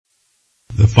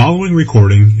The following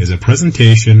recording is a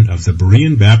presentation of the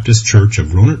Berean Baptist Church of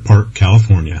Rohnert Park,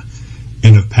 California,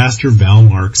 and of Pastor Val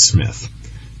Mark Smith.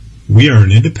 We are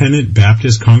an independent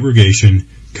Baptist congregation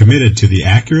committed to the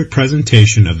accurate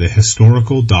presentation of the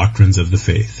historical doctrines of the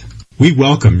faith. We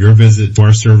welcome your visit to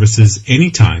our services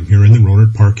anytime here in the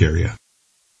Rohnert Park area.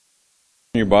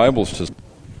 Your Bibles to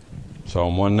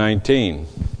Psalm 119.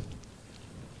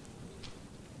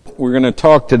 We're going to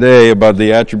talk today about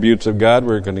the attributes of God.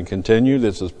 We're going to continue.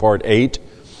 This is part 8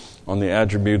 on the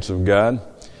attributes of God.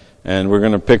 And we're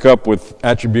going to pick up with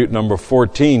attribute number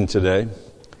 14 today.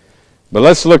 But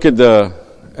let's look at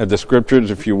the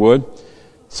scriptures, if you would.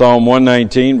 Psalm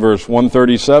 119, verse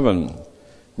 137.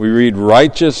 We read,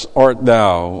 "Righteous art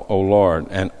thou, O Lord,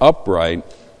 and upright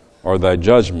are thy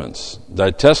judgments.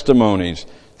 Thy testimonies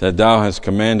that thou hast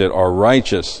commanded are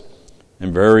righteous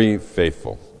and very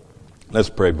faithful." Let's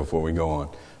pray before we go on.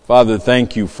 Father,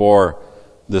 thank you for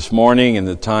this morning and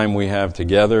the time we have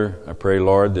together. I pray,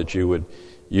 Lord, that you would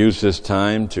use this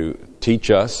time to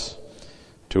teach us,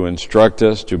 to instruct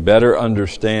us, to better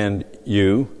understand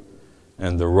you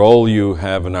and the role you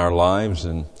have in our lives,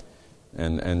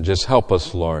 and just help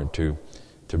us, Lord, to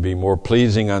be more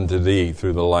pleasing unto thee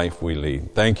through the life we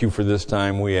lead. Thank you for this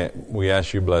time. We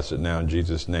ask you bless it now in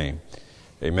Jesus' name.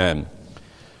 Amen.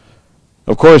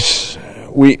 Of course,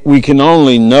 we can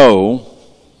only know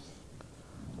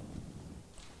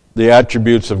the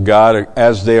attributes of God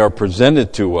as they are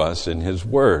presented to us in His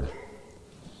Word.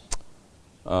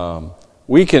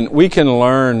 We can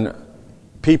learn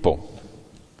people.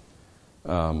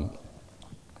 I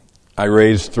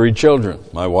raised 3 children.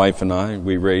 My wife and I,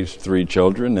 we raised 3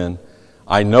 children, and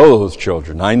I know those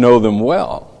children. I know them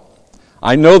well.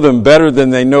 I know them better than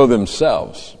they know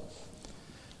themselves.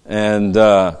 And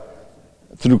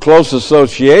through close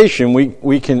association,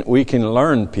 we can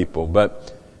learn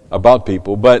about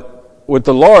people. But with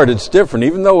the Lord, it's different.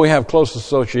 Even though we have close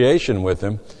association with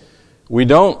Him,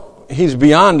 He's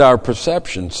beyond our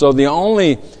perception. So the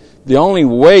only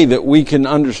way that we can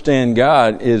understand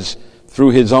God is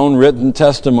through His own written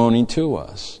testimony to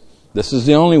us. This is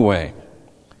the only way.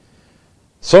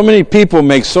 So many people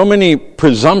make so many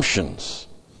presumptions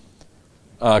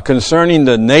concerning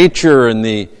the nature and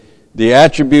the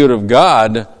attribute of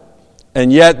God,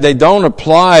 and yet they don't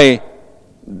apply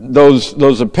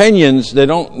those opinions. They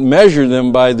don't measure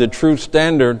them by the true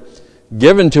standard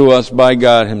given to us by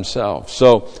God Himself.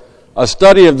 So a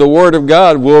study of the Word of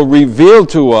God will reveal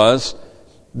to us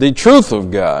the truth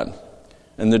of God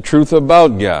and the truth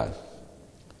about God.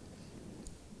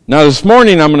 Now this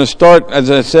morning I'm going to start,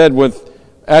 as I said, with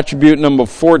attribute number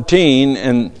 14,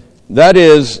 and that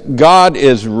is God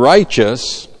is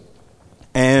righteous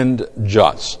and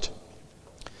just.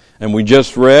 And we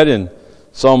just read in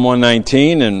Psalm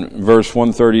 119 and verse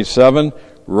 137,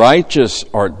 "Righteous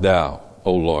art thou,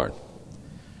 O Lord,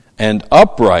 and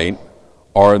upright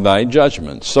are thy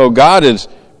judgments." So God is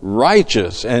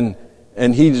righteous and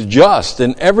He's just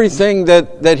in everything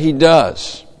that He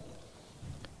does.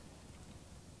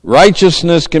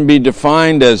 Righteousness can be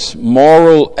defined as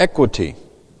moral equity,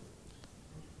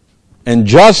 and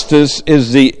justice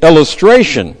is the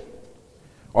illustration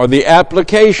or the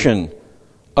application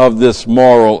of this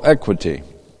moral equity.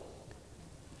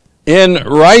 In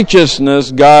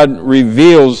righteousness, God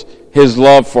reveals His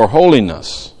love for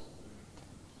holiness.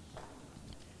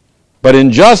 But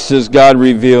in justice, God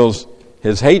reveals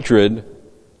His hatred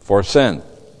for sin.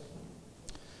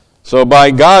 So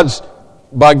by God's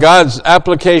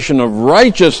application of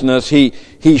righteousness, He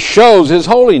shows His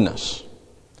holiness.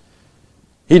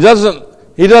 He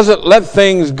doesn't let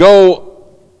things go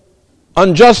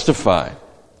unjustified.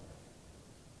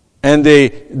 And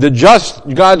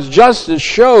God's justice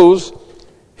shows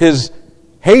His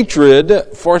hatred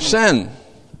for sin.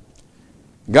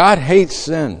 God hates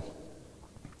sin.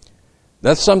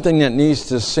 That's something that needs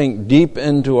to sink deep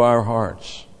into our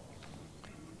hearts.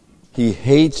 He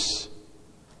hates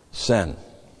sin.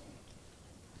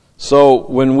 So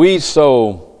when we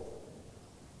so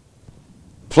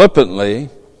flippantly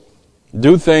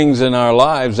do things in our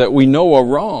lives that we know are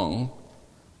wrong,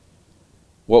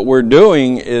 what we're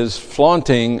doing is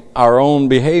flaunting our own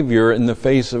behavior in the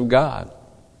face of God.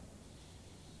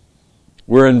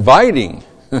 We're inviting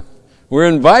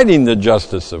the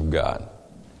justice of God.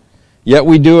 Yet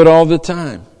we do it all the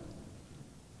time.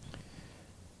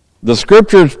 The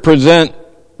Scriptures present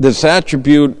this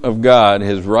attribute of God,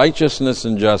 His righteousness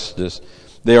and justice.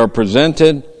 They are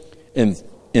presented in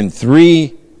a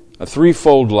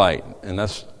threefold light. And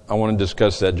I want to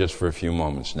discuss that just for a few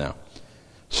moments now.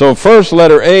 So first,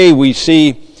 letter A, we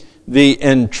see the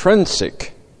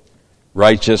intrinsic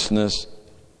righteousness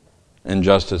and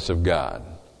justice of God.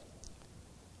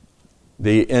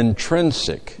 the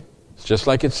intrinsic, it's just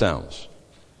like it sounds,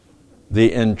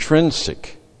 the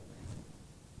intrinsic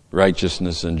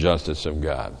righteousness and justice of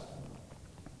God.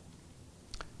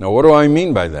 Now, what do I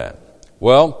mean by that?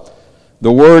 Well,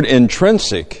 the word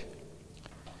intrinsic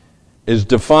is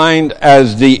defined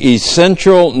as the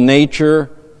essential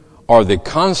nature or the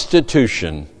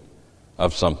constitution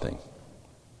of something.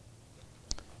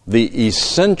 The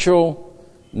essential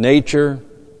nature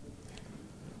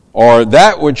or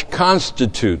that which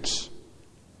constitutes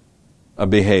a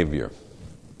behavior.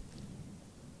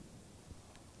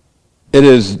 It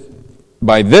is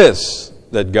by this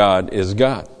that God is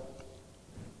God.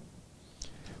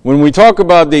 When we talk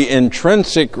about the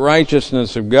intrinsic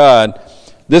righteousness of God,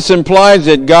 this implies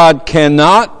that God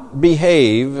cannot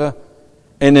behave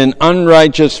in an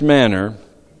unrighteous manner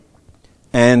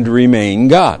and remain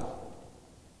God.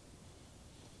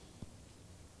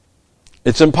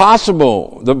 It's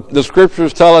impossible. The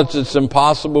scriptures tell us it's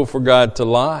impossible for God to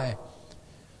lie.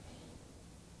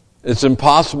 It's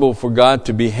impossible for God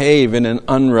to behave in an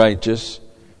unrighteous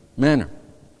manner.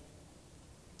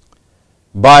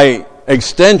 By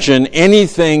extension,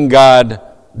 anything God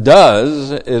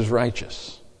does is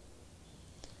righteous.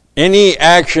 Any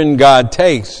action God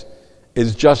takes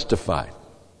is justified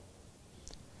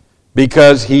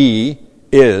because He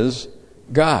is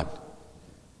God.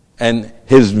 And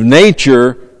His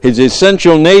nature, His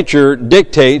essential nature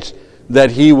dictates that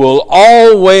He will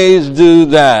always do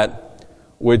that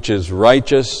which is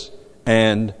righteous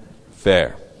and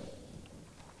fair.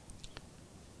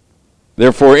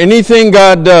 Therefore, anything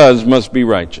God does must be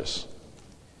righteous.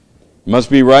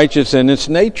 Must be righteous in its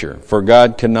nature, for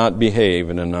God cannot behave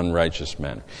in an unrighteous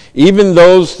manner. Even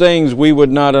those things we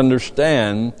would not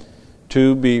understand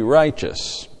to be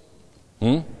righteous.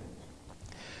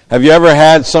 Have you ever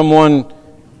had someone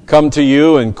come to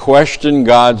you and question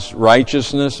God's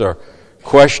righteousness or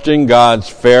question God's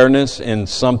fairness in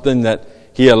something that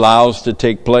He allows to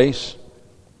take place?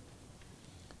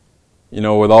 You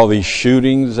know, with all these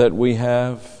shootings that we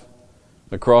have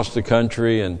across the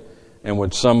country and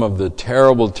with some of the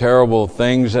terrible, terrible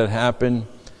things that happen,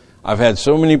 I've had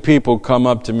so many people come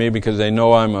up to me because they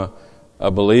know I'm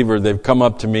a believer. They've come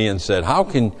up to me and said, how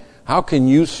can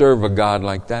you serve a God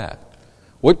like that?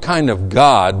 What kind of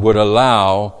God would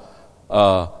allow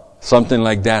something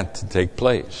like that to take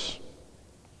place?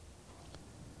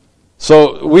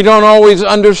 So we don't always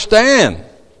understand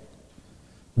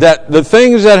that the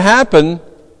things that happen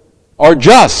are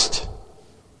just,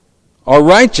 are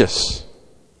righteous.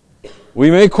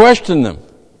 We may question them.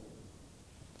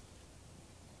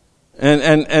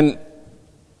 And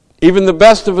even the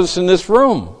best of us in this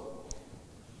room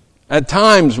at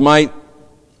times might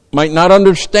not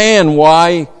understand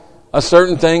why a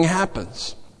certain thing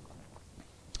happens.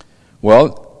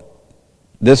 Well,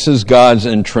 this is God's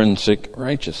intrinsic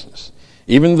righteousness.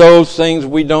 Even those things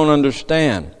we don't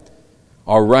understand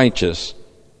are righteous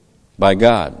by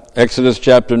God. Exodus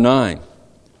chapter 9,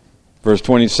 verse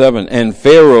 27. And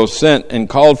Pharaoh sent and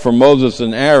called for Moses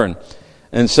and Aaron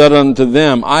and said unto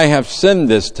them, I have sinned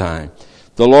this time.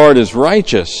 The Lord is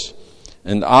righteous,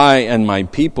 and I and my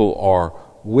people are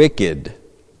wicked.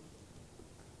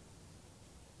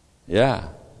 Yeah.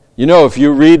 You know, if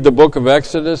you read the book of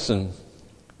Exodus and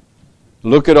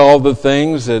look at all the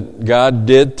things that God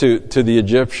did to the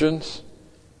Egyptians,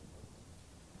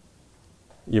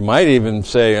 you might even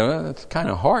say, that's kind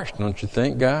of harsh, don't you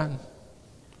think, God?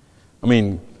 I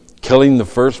mean, killing the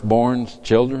firstborn's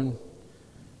children,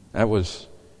 that was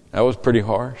pretty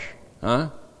harsh, huh?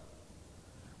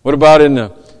 What about in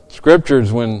the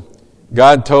scriptures when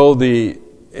God told the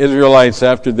Israelites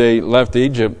after they left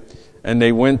Egypt and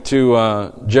they went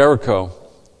to Jericho,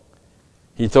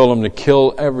 He told them to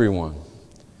kill everyone.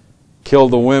 Kill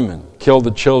the women, kill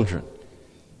the children,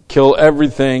 kill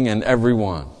everything and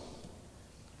everyone.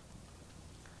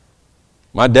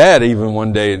 My dad even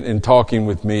one day in talking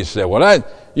with me said, well,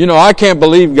 I can't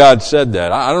believe God said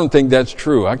that. I don't think that's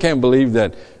true. I can't believe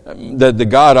that the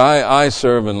God I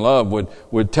serve and love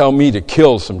would tell me to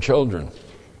kill some children.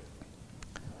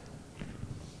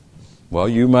 Well,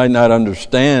 you might not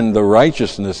understand the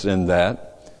righteousness in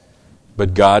that,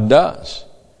 but God does.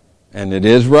 And it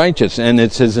is righteous, and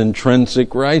it's His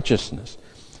intrinsic righteousness.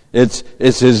 It's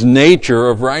His nature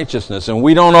of righteousness, and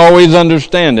we don't always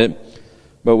understand it,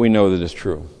 but we know that it's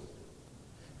true.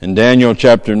 In Daniel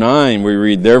chapter 9, we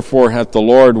read, Therefore hath the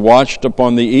Lord watched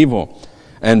upon the evil,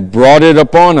 and brought it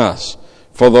upon us.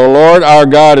 For the Lord our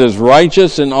God is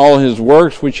righteous in all His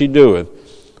works which He doeth,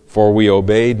 for we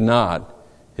obeyed not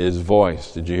His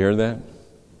voice. Did you hear that?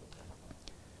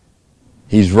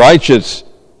 He's righteous.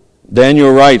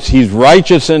 Daniel writes, He's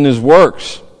righteous in His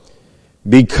works,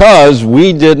 because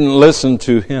we didn't listen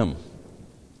to Him.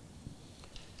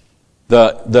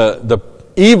 The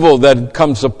evil that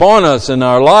comes upon us in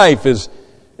our life is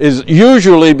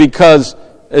usually because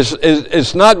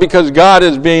it's not because God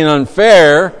is being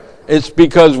unfair. It's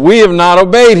because we have not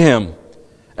obeyed Him.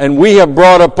 And we have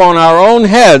brought upon our own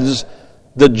heads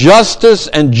the justice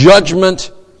and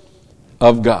judgment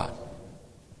of God.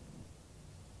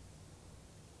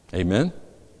 Amen?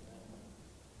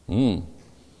 Been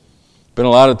a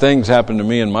lot of things happened to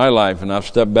me in my life, and I've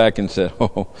stepped back and said,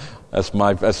 oh,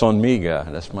 that's on me,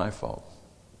 God. That's my fault.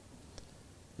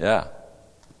 Yeah.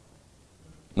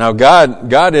 Now,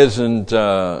 God isn't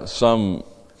some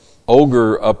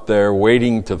ogre up there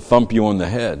waiting to thump you on the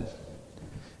head.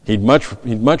 He'd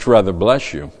much rather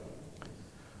bless you.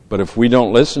 But if we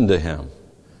don't listen to Him,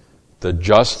 the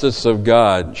justice of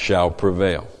God shall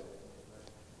prevail.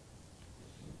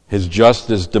 His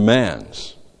justice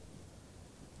demands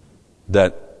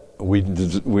that we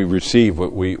receive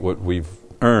what we've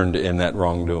earned in that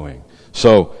wrongdoing.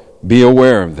 So be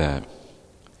aware of that.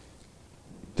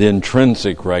 The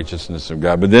intrinsic righteousness of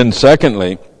God. But then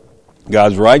secondly,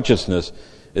 God's righteousness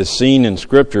is seen in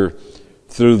Scripture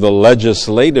through the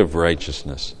legislative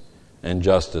righteousness and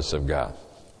justice of God.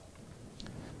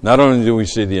 Not only do we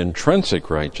see the intrinsic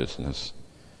righteousness,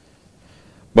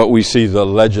 but we see the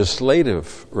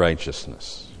legislative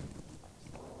righteousness.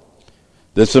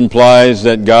 This implies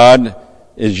that God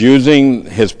is using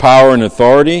His power and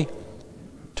authority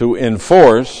to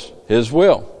enforce His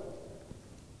will.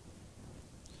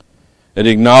 It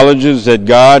acknowledges that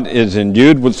God is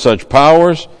endued with such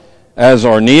powers as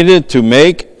are needed to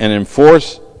make and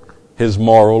enforce His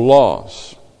moral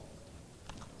laws.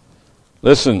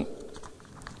 Listen,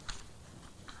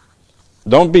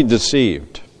 don't be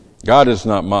deceived. God is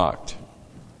not mocked.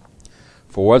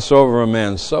 For whatsoever a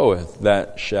man soweth,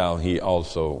 that shall he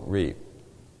also reap.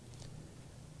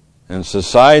 And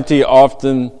society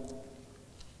often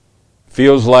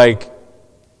feels like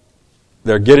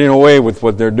they're getting away with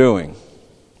what they're doing.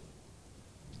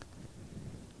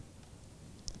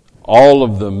 All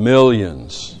of the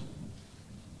millions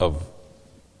of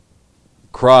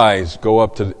cries go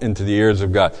up into the ears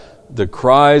of God. The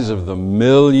cries of the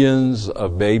millions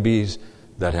of babies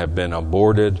that have been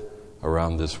aborted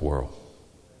around this world.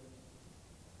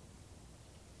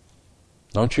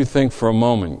 Don't you think for a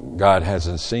moment God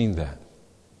hasn't seen that?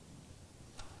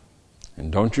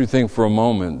 And don't you think for a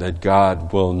moment that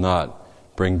God will not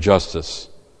bring justice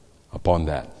upon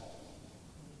that?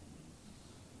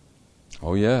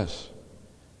 Oh yes.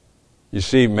 You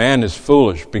see, man is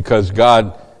foolish because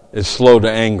God is slow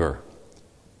to anger.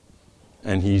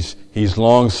 And He's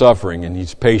long-suffering and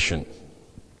He's patient.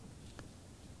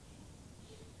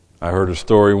 I heard a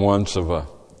story once of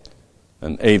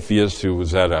an atheist who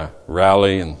was at a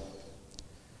rally and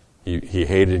he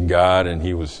hated God, and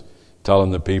he was telling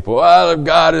the people, well, if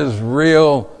God is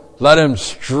real, let Him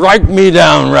strike me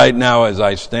down right now as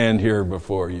I stand here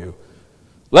before you.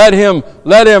 Let him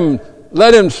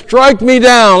strike me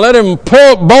down. Let Him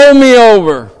bowl me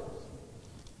over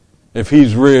if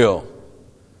He's real.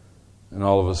 And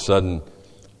all of a sudden,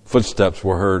 footsteps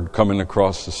were heard coming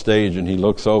across the stage, and he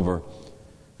looks over,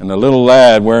 and a little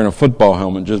lad wearing a football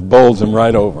helmet just bowls him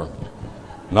right over,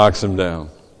 knocks him down.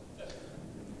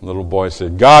 The little boy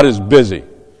said, God is busy.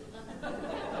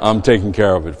 I'm taking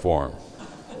care of it for Him.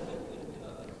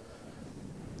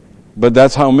 But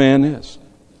that's how man is.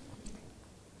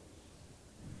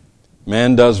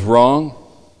 Man does wrong.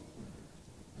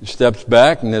 He steps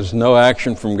back and there's no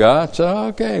action from God. So,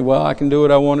 okay, well, I can do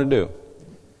what I want to do.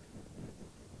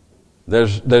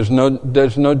 There's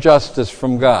no justice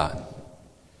from God.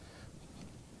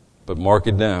 But mark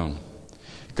it down.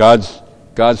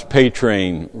 God's pay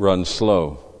train runs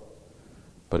slow,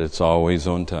 but it's always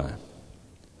on time.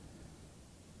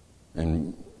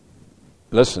 And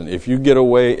listen, if you get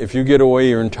away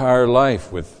your entire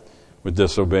life with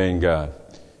disobeying God,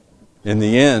 in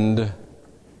the end,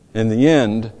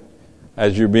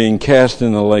 as you're being cast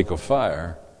in the lake of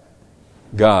fire,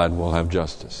 God will have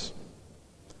justice.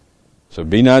 So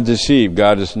be not deceived,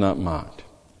 God is not mocked.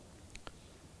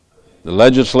 The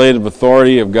legislative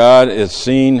authority of God is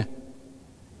seen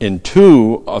in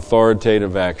two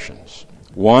authoritative actions.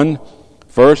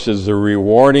 First is the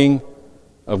rewarding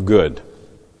of good.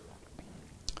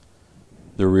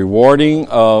 The rewarding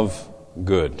of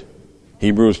good.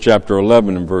 Hebrews chapter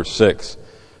 11 and verse 6.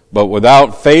 But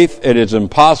without faith it is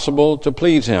impossible to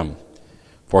please Him.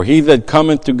 For he that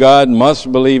cometh to God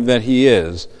must believe that He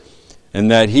is, and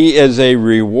that He is a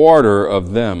rewarder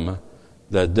of them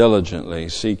that diligently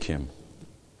seek Him.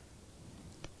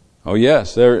 Oh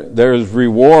yes, there is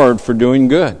reward for doing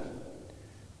good.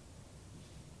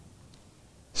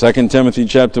 2 Timothy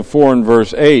chapter 4 and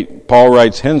verse 8, Paul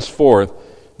writes, "Henceforth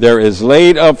there is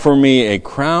laid up for me a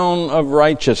crown of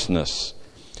righteousness,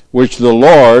 which the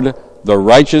Lord, the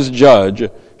righteous judge,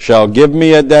 shall give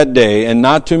me at that day, and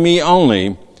not to me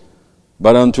only,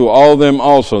 but unto all them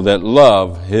also that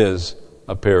love his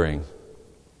appearing."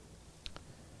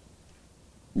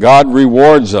 God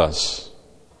rewards us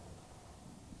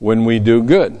when we do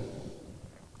good.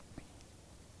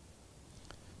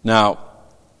 Now,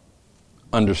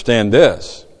 understand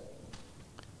this.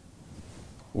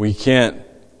 We can't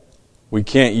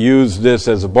use this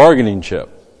as a bargaining chip.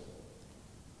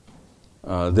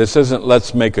 This isn't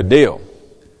let's make a deal.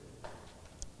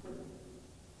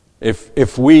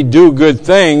 If we do good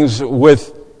things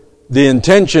with the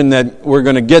intention that we're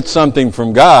going to get something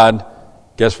from God,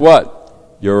 guess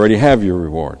what? You already have your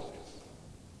reward.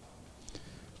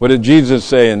 What did Jesus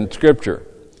say in Scripture?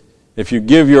 If you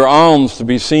give your alms to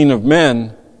be seen of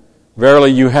men,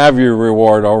 verily you have your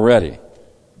reward already.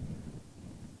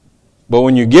 But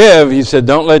when you give, he said,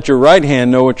 don't let your right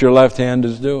hand know what your left hand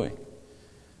is doing.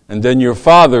 And then your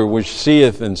Father, which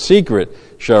seeth in secret,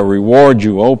 shall reward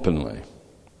you openly.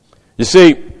 You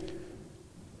see,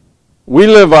 we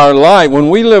live our life, when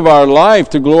we live our life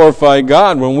to glorify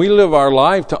God, when we live our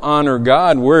life to honor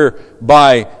God, we're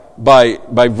by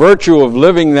virtue of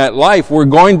living that life, we're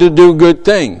going to do good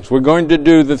things. We're going to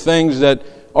do the things that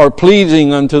are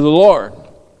pleasing unto the Lord.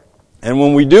 And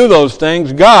when we do those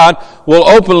things, God will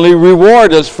openly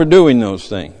reward us for doing those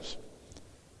things.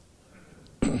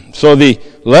 So the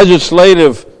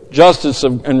legislative justice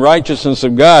and righteousness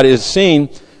of God is seen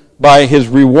by his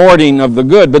rewarding of the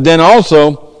good, but then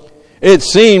also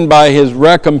it's seen by his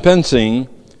recompensing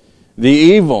the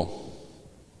evil.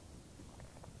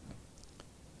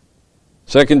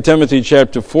 2 Timothy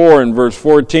chapter 4 and verse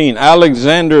 14,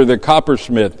 Alexander the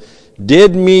coppersmith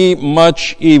did me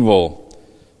much evil.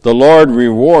 The Lord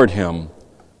reward him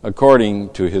according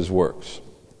to his works.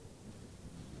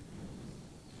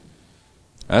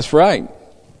 That's right.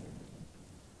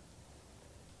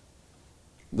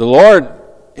 The Lord,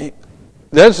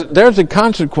 there's a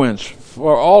consequence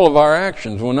for all of our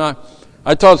actions. When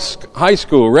I taught high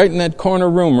school right in that corner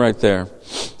room right there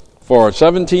for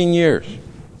 17 years.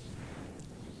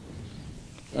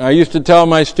 I used to tell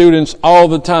my students all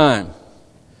the time,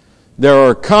 there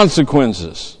are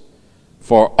consequences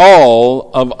for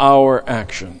all of our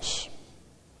actions.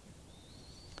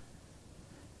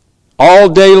 All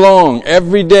day long,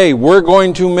 every day, we're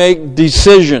going to make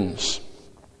decisions.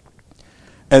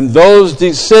 And those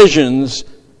decisions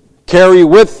carry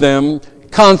with them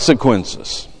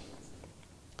consequences.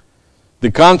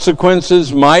 The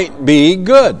consequences might be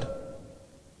good,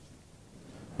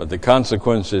 but the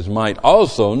consequences might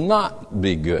also not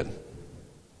be good.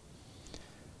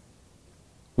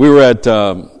 We were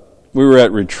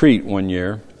at retreat one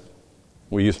year.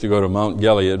 We used to go to Mount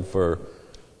Gilead for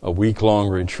a week-long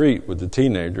retreat with the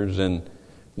teenagers, and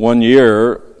one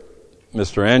year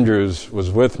Mr. Andrews was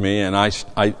with me, and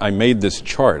I made this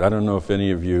chart. I don't know if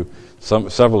any of you,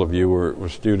 several of you were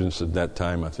students at that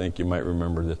time. I think you might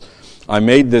remember this. I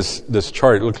made this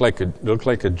chart. It looked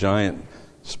like a giant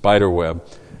spider web,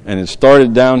 and it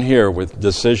started down here with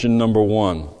decision number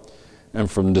 1, and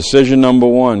from decision number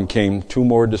 1 came 2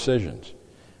 more decisions,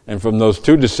 and from those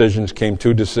 2 decisions came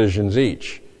 2 decisions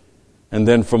each, and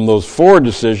then from those 4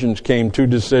 decisions came 2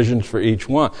 decisions for each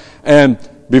one, and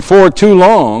before too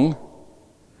long,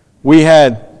 we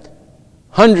had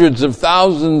hundreds of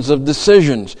thousands of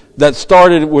decisions that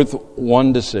started with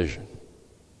 1 decision.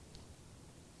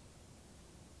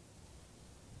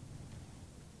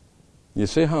 You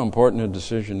see how important a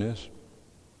decision is?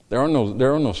 There are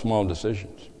no small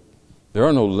decisions. There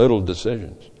are no little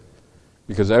decisions.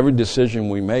 Because every decision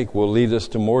we make will lead us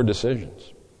to more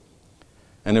decisions.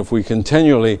 And if we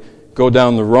continually go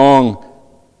down the wrong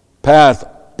path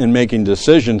in making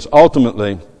decisions,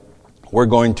 ultimately we're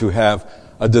going to have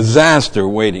a disaster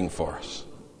waiting for us.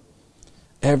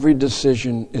 Every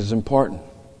decision is important.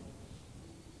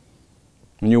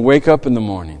 When you wake up in the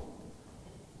morning,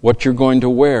 what you're going to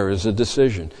wear is a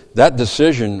decision. That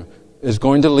decision is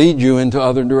going to lead you into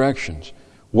other directions.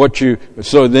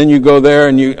 So then you go there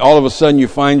and all of a sudden you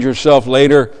find yourself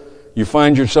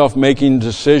making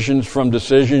decisions from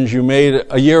decisions you made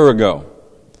a year ago.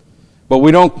 But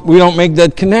we don't make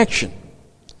that connection.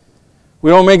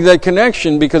 We don't make that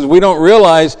connection because we don't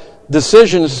realize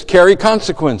decisions carry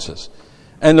consequences.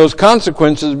 And those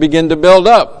consequences begin to build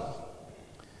up.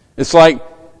 It's like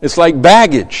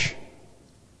baggage.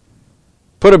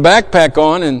 Put a backpack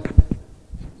on and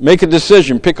Make a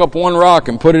decision. Pick up one rock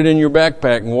and put it in your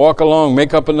backpack and walk along.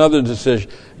 Make up another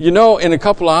decision. You know, in a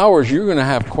couple of hours, you're going to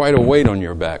have quite a weight on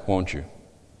your back, won't you?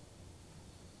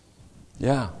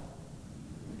 Yeah.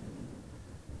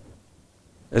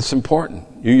 It's important.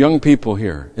 You young people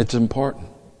here, it's important.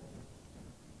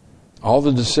 All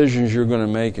the decisions you're going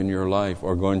to make in your life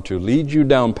are going to lead you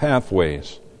down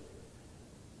pathways.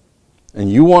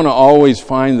 And you want to always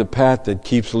find the path that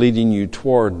keeps leading you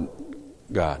toward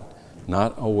God,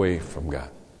 not away from God.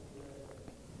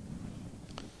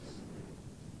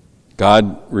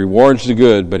 God rewards the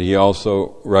good, but He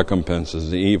also recompenses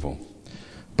the evil.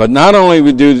 But not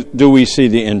only do we see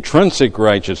the intrinsic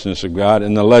righteousness of God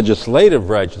and the legislative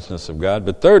righteousness of God,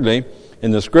 but thirdly,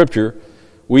 in the Scripture,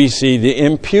 we see the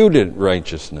imputed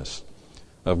righteousness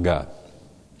of God.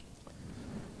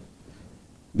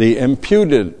 The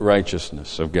imputed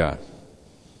righteousness of God.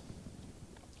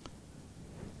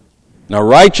 Now,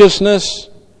 righteousness,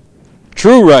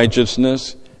 true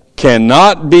righteousness,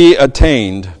 cannot be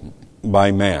attained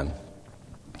by man.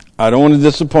 I don't want to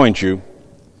disappoint you,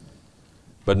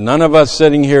 but none of us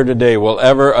sitting here today will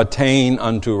ever attain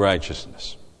unto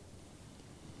righteousness.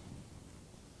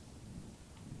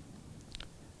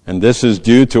 And this is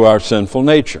due to our sinful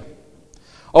nature.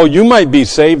 Oh, you might be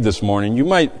saved this morning. You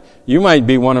might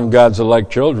be one of God's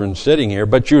elect children sitting here,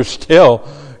 but you're still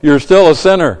a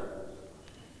sinner.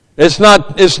 It's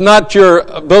not your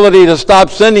ability to stop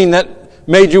sinning that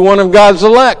made you one of God's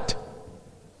elect.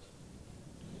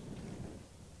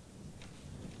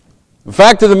 The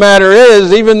fact of the matter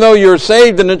is, even though you're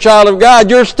saved and a child of God,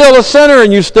 you're still a sinner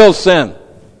and you still sin.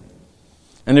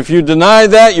 And if you deny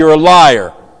that, you're a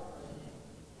liar.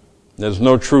 There's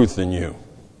no truth in you.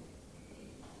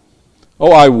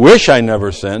 Oh, I wish I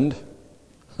never sinned.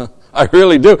 I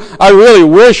really do. I really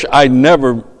wish I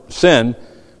never sinned.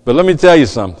 But let me tell you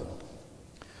something.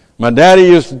 My daddy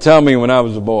used to tell me when I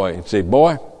was a boy, he'd say,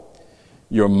 boy,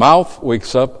 your mouth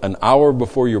wakes up an hour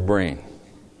before your brain.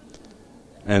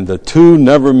 And the two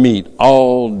never meet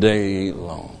all day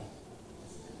long.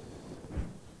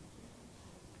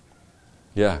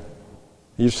 Yeah.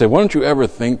 You say, why don't you ever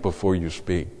think before you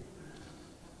speak?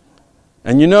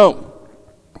 And you know,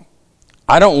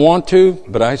 I don't want to,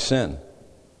 but I sin.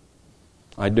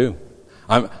 I do.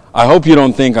 I hope you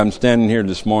don't think I'm standing here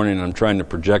this morning and I'm trying to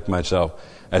project myself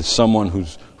as someone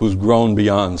who's grown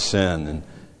beyond sin. And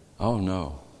oh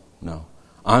no.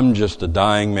 I'm just a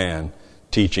dying man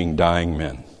teaching dying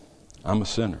men. I'm a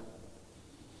sinner.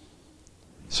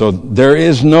 So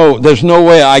there's no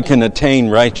way I can attain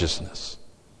righteousness.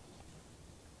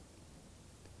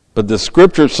 But the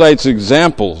Scripture cites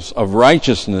examples of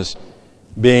righteousness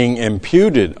being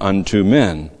imputed unto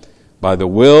men by the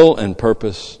will and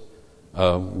purpose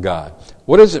of God.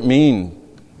 What does it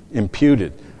mean,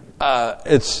 imputed?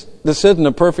 This isn't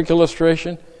a perfect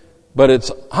illustration, but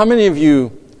it's how many of you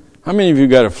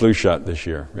got a flu shot this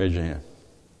year? Raise your hand.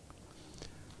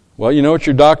 Well, you know what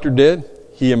your doctor did?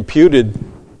 He imputed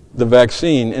the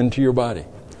vaccine into your body.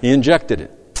 He injected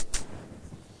it.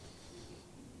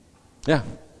 Yeah.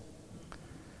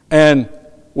 And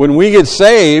when we get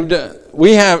saved,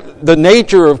 we have the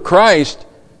nature of Christ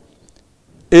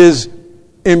is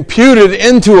imputed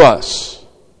into us.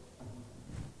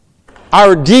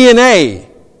 Our DNA.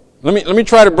 Let me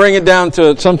try to bring it down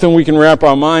to something we can wrap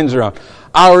our minds around.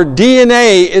 Our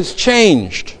DNA is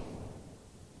changed.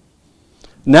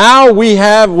 Now we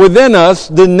have within us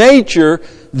the nature,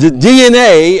 the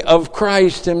DNA of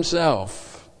Christ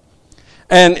Himself.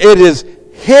 And it is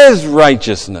His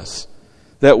righteousness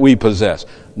that we possess.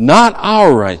 Not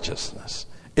our righteousness.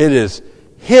 It is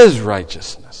His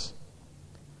righteousness.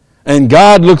 And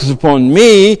God looks upon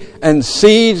me and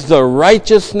sees the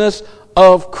righteousness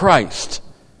of Christ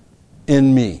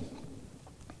in me.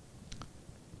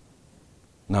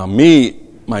 Now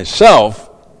myself,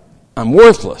 I'm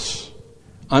worthless.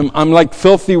 I'm like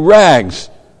filthy rags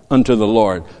unto the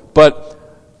Lord.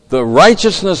 But the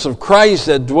righteousness of Christ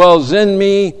that dwells in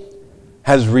me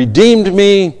has redeemed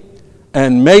me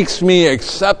and makes me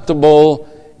acceptable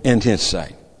in His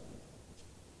sight.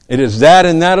 It is that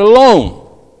and that alone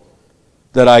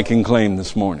that I can claim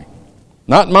this morning.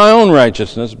 Not my own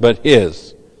righteousness, but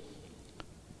His.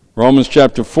 Romans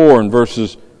chapter 4 and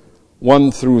verses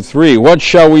 1 through 3. What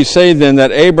shall we say then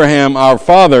that Abraham our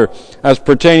father as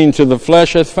pertaining to the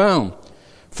flesh hath found?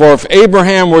 For if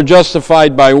Abraham were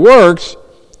justified by works,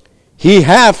 he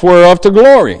hath whereof to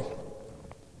glory,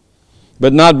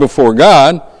 but not before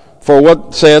God. For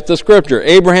what saith the Scripture?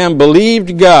 Abraham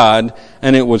believed God,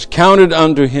 and it was counted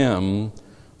unto him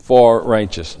for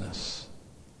righteousness.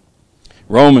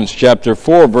 Romans chapter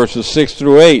 4 verses 6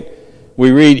 through 8. we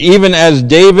read, even as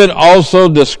David also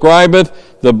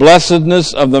describeth the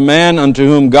blessedness of the man unto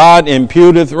whom God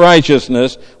imputeth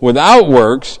righteousness without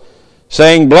works,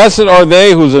 saying, blessed are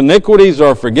they whose iniquities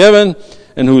are forgiven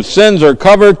and whose sins are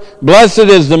covered. Blessed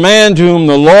is the man to whom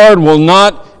the Lord will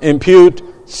not impute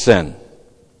sin.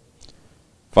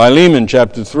 Philemon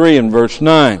chapter 3 and verse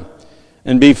 9.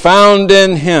 And be found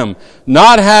in him,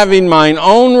 not having mine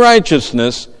own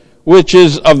righteousness, which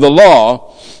is of the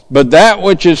law, but that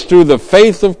which is through the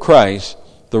faith of Christ,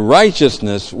 the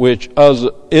righteousness which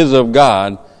is of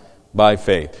God by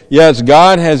faith. Yes,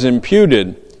 God has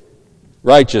imputed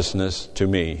righteousness to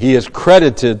me. He has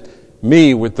credited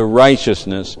me with the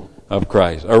righteousness of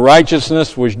Christ. A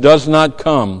righteousness which does not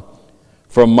come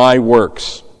from my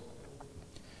works.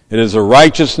 It is a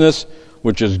righteousness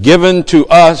which is given to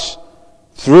us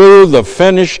through the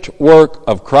finished work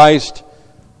of Christ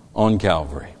on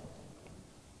Calvary.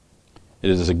 It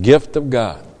is a gift of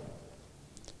God.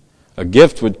 A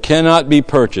gift which cannot be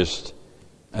purchased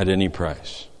at any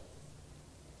price.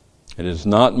 It is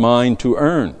not mine to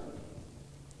earn.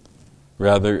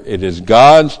 Rather, it is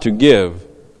God's to give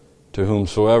to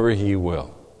whomsoever He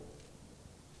will.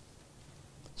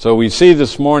 So we see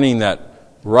this morning that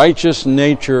righteous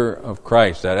nature of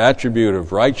Christ, that attribute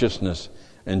of righteousness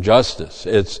and justice.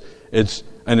 It's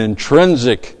an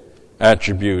intrinsic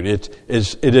attribute. It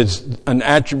is an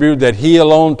attribute that He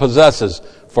alone possesses,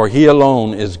 for He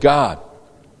alone is God.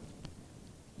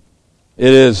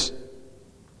 It is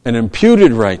an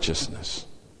imputed righteousness.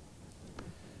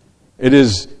 It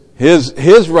is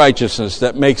His righteousness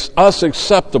that makes us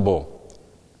acceptable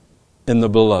in the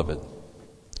Beloved.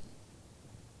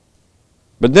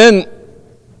 But then,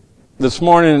 this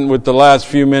morning, with the last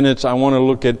few minutes, I want to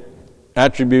look at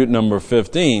attribute number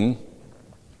 15,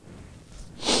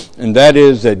 and that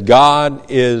is that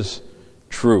God is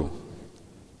true.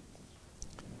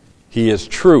 He is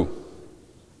true.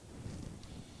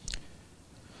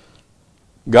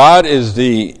 God is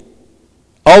the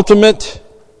ultimate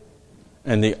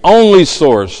and the only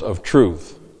source of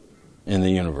truth in the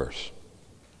universe.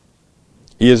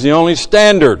 He is the only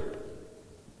standard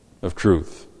of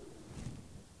truth.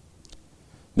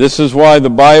 This is why the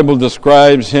Bible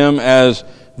describes Him as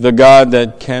the God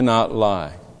that cannot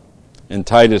lie. In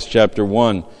Titus chapter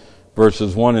 1,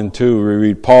 verses 1 and 2, we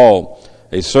read, Paul,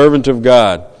 a servant of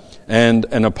God and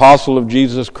an apostle of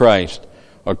Jesus Christ,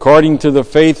 according to the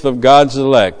faith of God's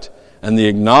elect and the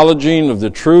acknowledging of the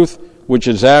truth which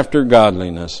is after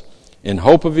godliness, in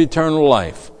hope of eternal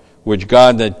life, which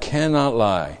God that cannot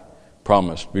lie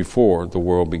promised before the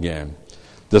world began.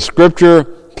 The Scripture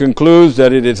concludes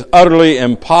that it is utterly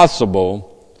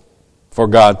impossible for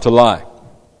God to lie.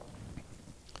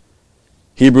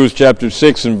 Hebrews chapter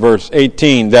 6 and verse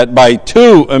 18, that by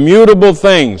two immutable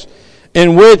things,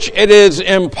 in which it is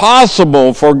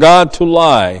impossible for God to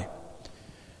lie,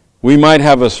 we might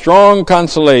have a strong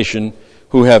consolation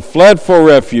who have fled for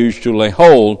refuge to lay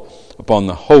hold upon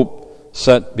the hope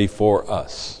set before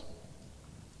us.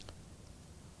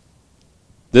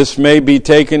 This may be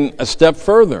taken a step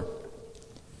further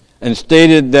and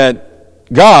stated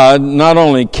that God not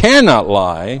only cannot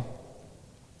lie,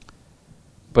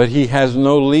 but He has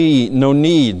no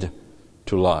need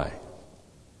to lie.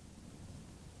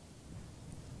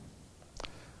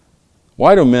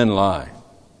 Why do men lie?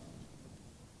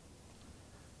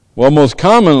 Well, most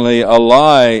commonly, a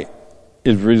lie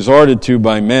is resorted to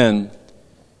by men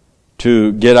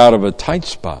to get out of a tight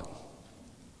spot.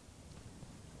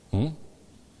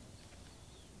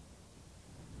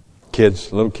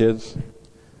 Kids, little kids.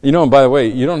 You know, and by the way,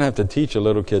 you don't have to teach a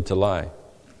little kid to lie.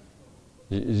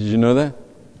 Did you know that?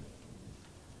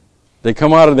 They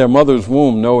come out of their mother's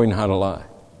womb knowing how to lie.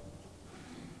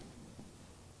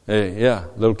 Hey, yeah,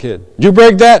 little kid. Did you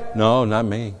break that? No, not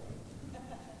me.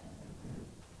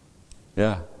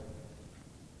 Yeah.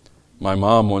 My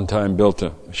mom one time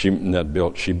she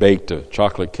baked a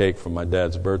chocolate cake for my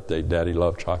dad's birthday. Daddy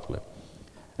loved chocolate.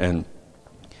 And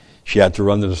she had to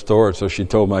run to the store, so she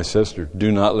told my sister,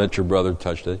 do not let your brother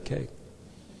touch that cake.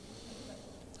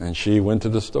 And she went to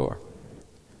the store.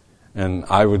 And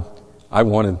I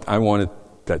wanted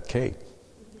that cake.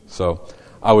 So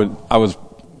I was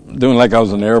doing like I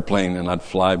was an airplane, and I'd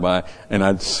fly by, and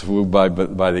I'd swoop by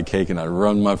the cake, and I'd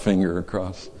run my finger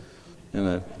across.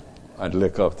 And I'd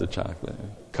lick off the chocolate,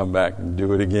 come back and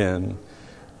do it again.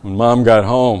 When Mom got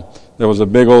home, there was a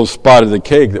big old spot of the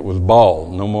cake that was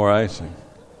bald, no more icing.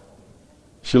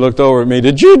 She looked over at me,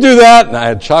 did you do that? And I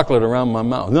had chocolate around my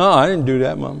mouth. No, I didn't do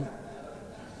that, Mom.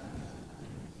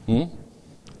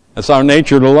 That's our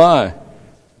nature to lie,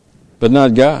 but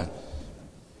not God.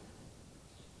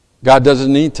 God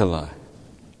doesn't need to lie.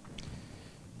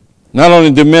 Not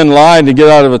only do men lie to get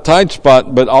out of a tight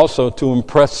spot, but also to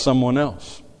impress someone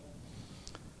else.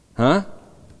 Huh?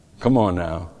 Come on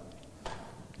now.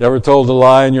 You ever told a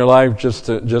lie in your life just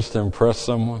to impress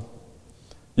someone?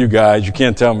 You guys, you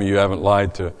can't tell me you haven't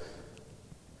lied to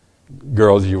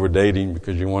girls you were dating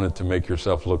because you wanted to make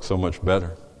yourself look so much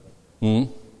better.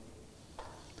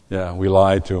 Yeah, we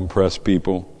lie to impress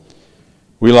people.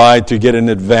 We lie to get an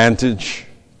advantage.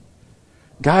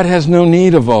 God has no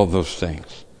need of all those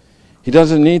things. He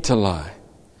doesn't need to lie.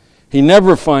 He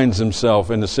never finds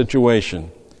himself in a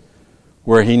situation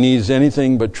where he needs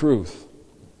anything but truth.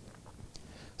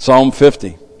 Psalm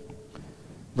 50,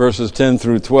 verses 10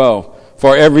 through 12.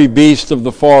 For every beast of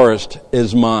the forest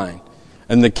is mine,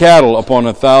 and the cattle upon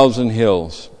 1,000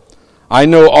 hills. I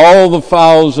know all the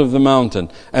fowls of the mountain,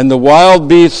 and the wild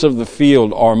beasts of the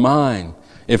field are mine.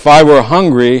 If I were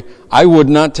hungry, I would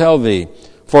not tell thee,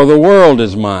 for the world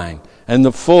is mine, and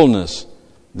the fullness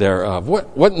thereof.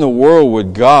 What in the world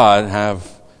would God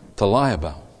have to lie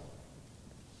about?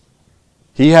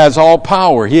 He has all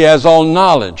power. He has all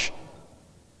knowledge.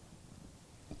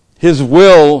 His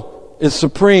will is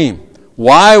supreme.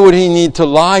 Why would he need to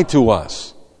lie to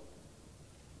us?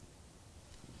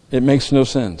 It makes no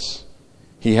sense.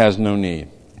 He has no need.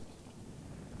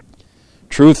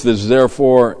 Truth is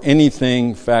therefore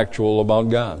anything factual about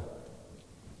God.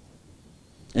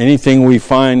 Anything we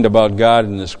find about God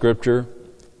in the Scripture,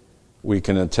 we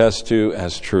can attest to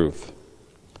as truth.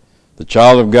 The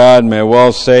child of God may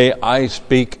well say, I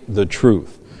speak the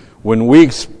truth. When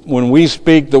we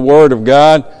speak the Word of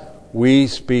God, we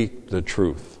speak the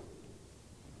truth.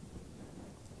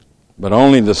 But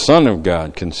only the Son of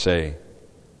God can say,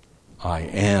 I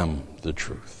am the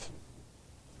truth.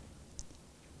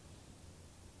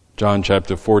 John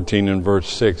chapter 14 and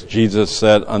verse 6, Jesus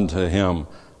said unto him,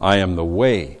 I am the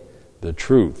way, the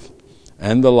truth,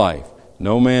 and the life.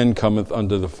 No man cometh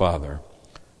unto the Father,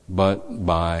 but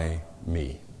by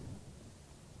me.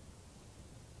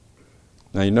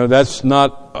 Now, you know, that's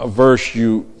not a verse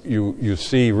you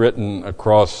see written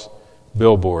across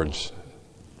billboards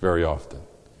very often.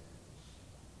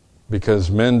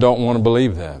 Because men don't want to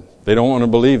believe that. They don't want to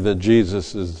believe that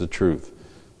Jesus is the truth.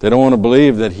 They don't want to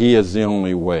believe that he is the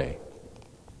only way.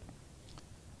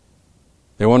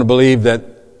 They want to believe that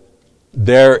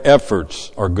their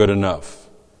efforts are good enough.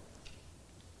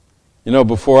 You know,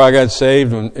 before I got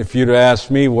saved, if you'd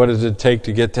asked me what does it take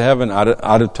to get to heaven,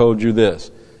 I'd have told you this.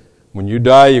 When you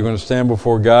die, you're going to stand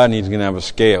before God and he's going to have a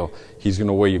scale. He's going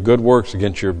to weigh your good works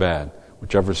against your bad.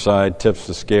 Whichever side tips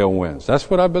the scale wins. That's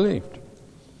what I believed.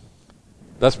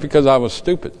 That's because I was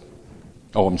stupid.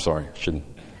 Oh, I'm sorry. I shouldn't.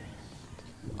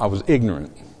 I was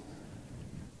ignorant.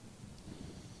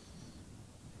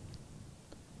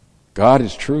 God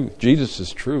is truth. Jesus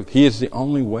is truth. He is the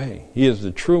only way. He is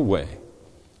the true way.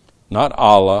 Not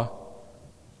Allah,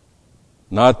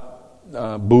 not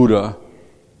Buddha,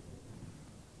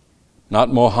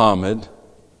 not Mohammed.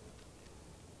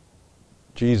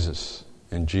 Jesus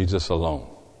and Jesus alone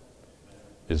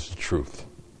is the truth.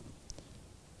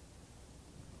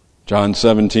 John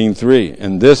 17:3,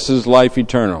 and this is life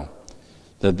eternal,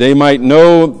 that they might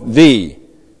know thee,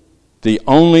 the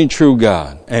only true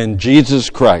God, and Jesus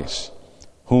Christ,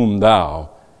 whom thou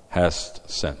hast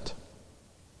sent.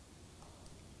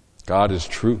 God is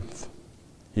truth.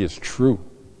 He is true.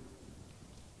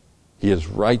 He is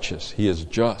righteous. He is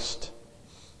just.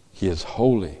 He is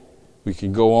holy. We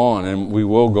can go on, and we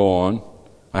will go on.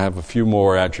 I have a few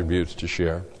more attributes to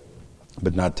share,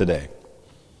 but not today.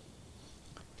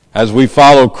 As we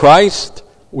follow Christ,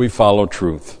 we follow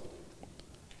truth.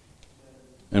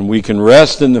 And we can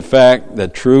rest in the fact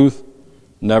that truth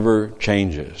never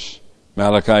changes.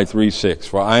 Malachi 3:6,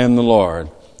 for I am the Lord,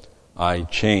 I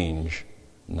change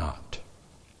not.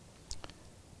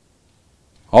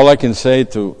 All I can say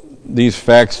to these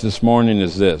facts this morning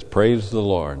is this: praise the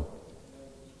Lord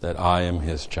that I am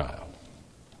his child.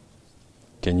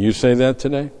 Can you say that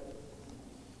today?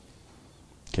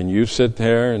 Can you sit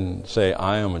there and say,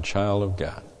 I am a child of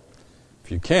God?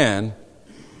 If you can,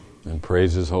 then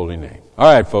praise his holy name.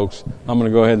 All right, folks, I'm going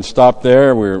to go ahead and stop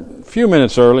there. We're a few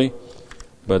minutes early,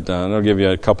 but that'll give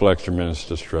you a couple extra minutes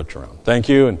to stretch around. Thank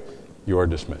you, and you are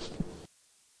dismissed.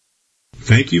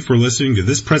 Thank you for listening to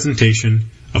this presentation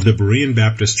of the Berean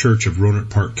Baptist Church of Rohnert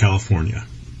Park, California.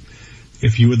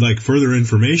 If you would like further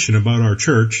information about our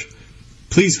church,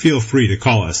 please feel free to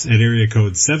call us at area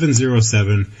code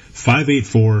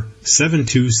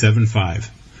 707-584-7275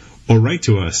 or write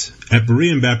to us at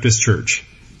Berean Baptist Church,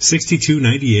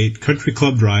 6298 Country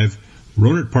Club Drive,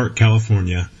 Rohnert Park,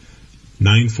 California,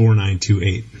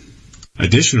 94928.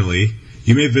 Additionally,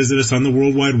 you may visit us on the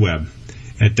World Wide Web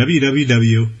at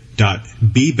www.bereanbaptist.org.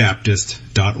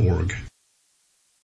 www.bbaptist.org.